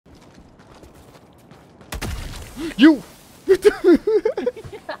You!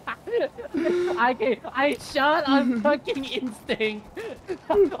 I shot on fucking instinct.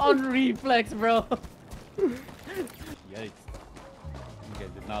 On reflex, bro. Yikes. You guys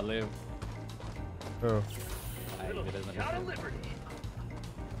did not live. Oh.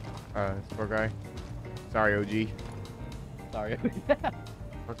 This poor guy. Sorry, OG. Sorry.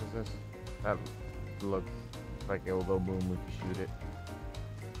 What is this? That looks like it will go boom if you shoot it.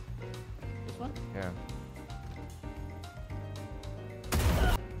 This one? Yeah.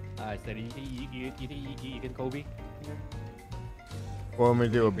 I said you can Kobe? What am I gonna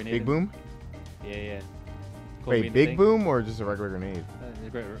do? A big boom? Yeah. Kobe. Wait, big boom or just a regular grenade?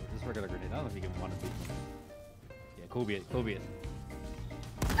 Just regular grenade. I don't know if you can want to be. Yeah, Kobe it.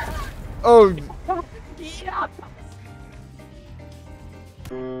 Oh! Yeah.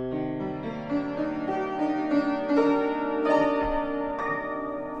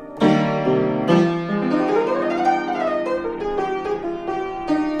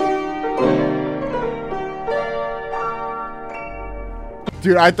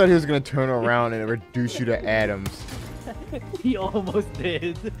 Dude, I thought he was gonna turn around and reduce you to atoms. He almost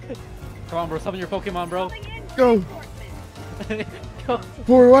did. Come on, bro. Summon your Pokemon, bro. Go! Go.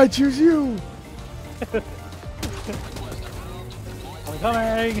 Boy, I choose you! I'm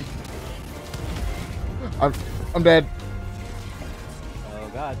coming! I'm dead. Oh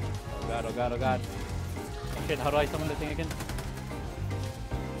god. Oh god. Shit, how do I summon the thing again?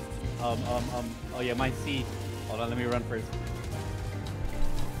 Oh yeah, mine's C. Hold on, let me run first.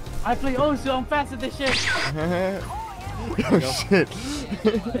 I play Osu, I'm fast at this shit! Oh shit.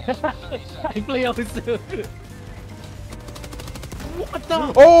 I play Osu. What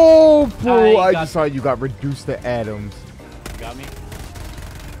the? Oh, bro! I just saw you got reduced to atoms. You got me?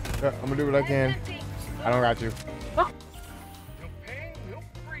 Yeah, I'm gonna do what I can. I don't got you.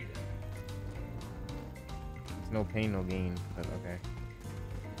 It's no pain, no gain, but okay.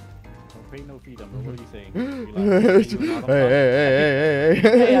 No pain, no freedom, bro. What are you saying?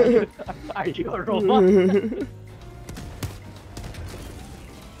 Hey. Are you a robot?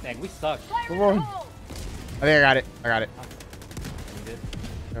 Dang, we suck. Come on. I think I got it. You did?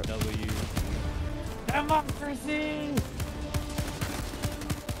 Yep. W. Democracy!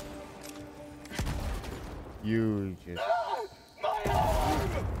 You just...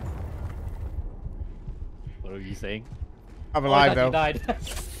 What are you saying? I'm alive, though. I thought you died.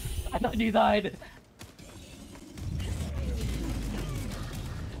 I thought you died.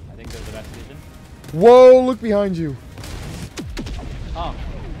 I think there's a gas station. Whoa, look behind you. Oh.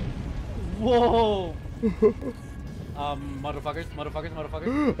 Whoa. Motherfuckers.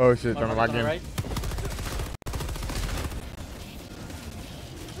 Oh shit, trying to lock in. Right.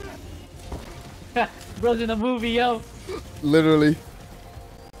 Bro's in a movie, yo. Literally.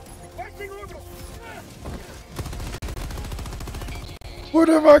 For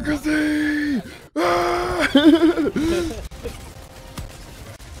democracy! Ah!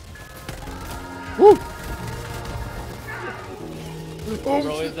 Woo! Oh,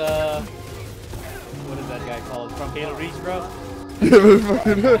 bro is what is that guy called? From Halo Reach, bro?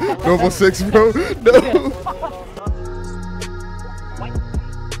 Noble 6, bro. No.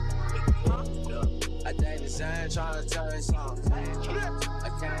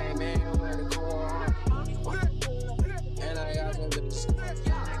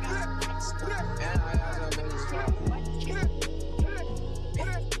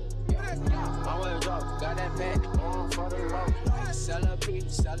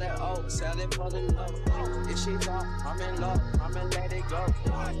 Sell it oak, sell it for the love. If she talk, I'm in love, I'ma let it go.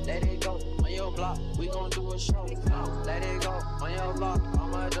 Let it go on your block, we gon' do a show. Let it go on your block,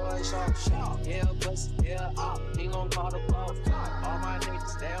 I'ma do a show. Yeah, pussy, yeah, he gon' call the phone. All my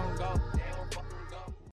niggas, they